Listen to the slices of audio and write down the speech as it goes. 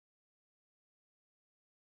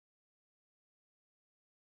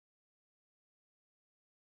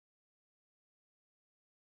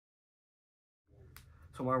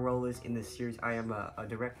So my role is in this series, I am a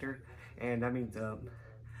director, and that means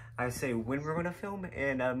I say when we're gonna film,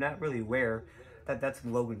 and I'm not really where. That's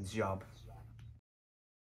Logan's job.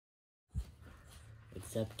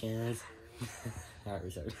 What's up, guys?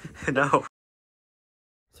 Alright, sorry. No.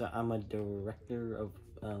 So I'm a director of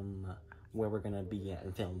where we're gonna be at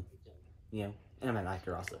in film, you know, and I'm an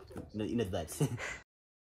actor also. You know that.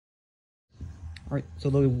 All right. So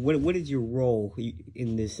Logan, what is your role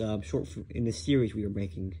in this in this series we are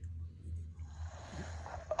making?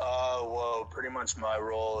 Well, pretty much my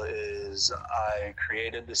role is I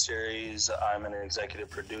created the series, I'm an executive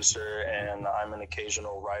producer, and I'm an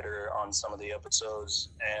occasional writer on some of the episodes.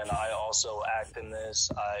 And I also act in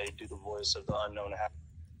this. I do the voice of the unknown hacker.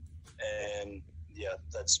 And yeah,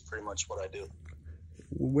 that's pretty much what I do.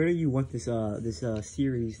 Where do you want this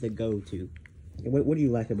series to go to? And what do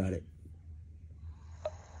you like about it?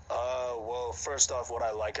 Well, first off, what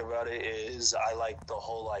I like about it is I like the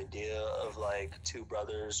whole idea of like two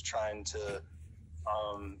brothers trying to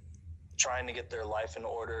get their life in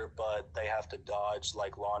order, but they have to dodge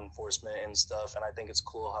like law enforcement and stuff. And I think it's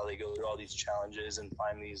cool how they go through all these challenges and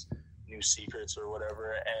find these new secrets or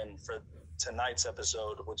whatever. And for tonight's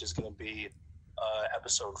episode, which is going to be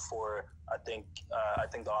episode 4, I think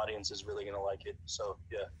the audience is really going to like it. So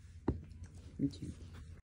yeah. Thank you.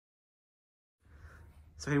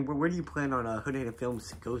 So where do you plan on Hood Hated Films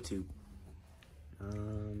to go to?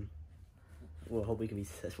 Well, hope we can be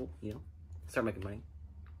successful, you know, start making money.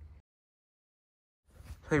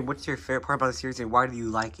 Hey, what's your favorite part about the series, and why do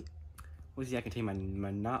you like it? Well, see, I can tell you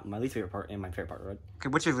my least favorite part and my favorite part, right? Okay,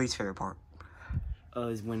 what's your least favorite part?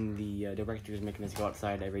 Is when the director is making us go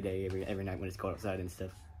outside every day, every night when it's cold outside and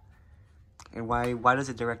stuff. And why does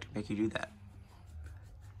the director make you do that?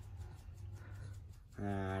 I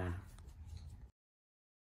don't know.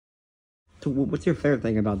 So what's your favorite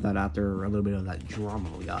thing about that after a little bit of that drama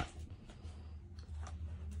we got?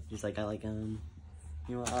 Just like I like you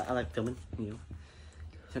know, I like filming, you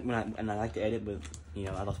know. And I like to edit, but you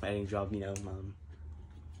know, I lost my editing job, you know.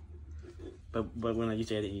 But when I used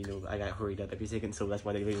to edit, you know, I got hurried up every second, so that's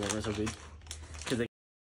why they really weren't so good. Cause they.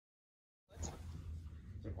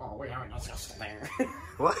 Oh, we are not just there.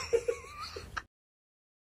 What?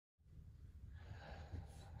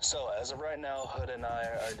 So as of right now, Hood and I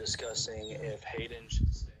are discussing if Hayden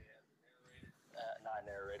should stay as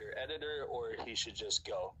editor, or he should just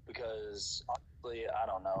go. Because honestly, I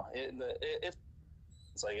don't know.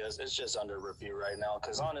 It's like it's just under review right now.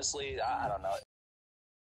 Because honestly, I don't know.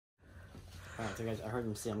 Alright, so guys, I heard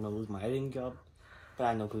him say I'm gonna lose my editing job, but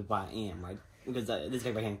I know who I am, right? Because this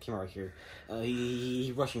guy right here, camera right here,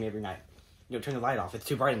 he's rushing me every night. You know, turn the light off. It's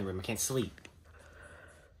too bright in the room. I can't sleep.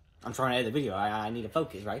 I'm trying to edit the video. I need to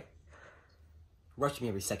focus, right? Rush me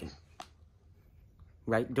every second.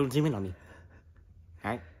 Right? Don't zoom in on me.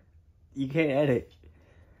 Alright? You can't edit.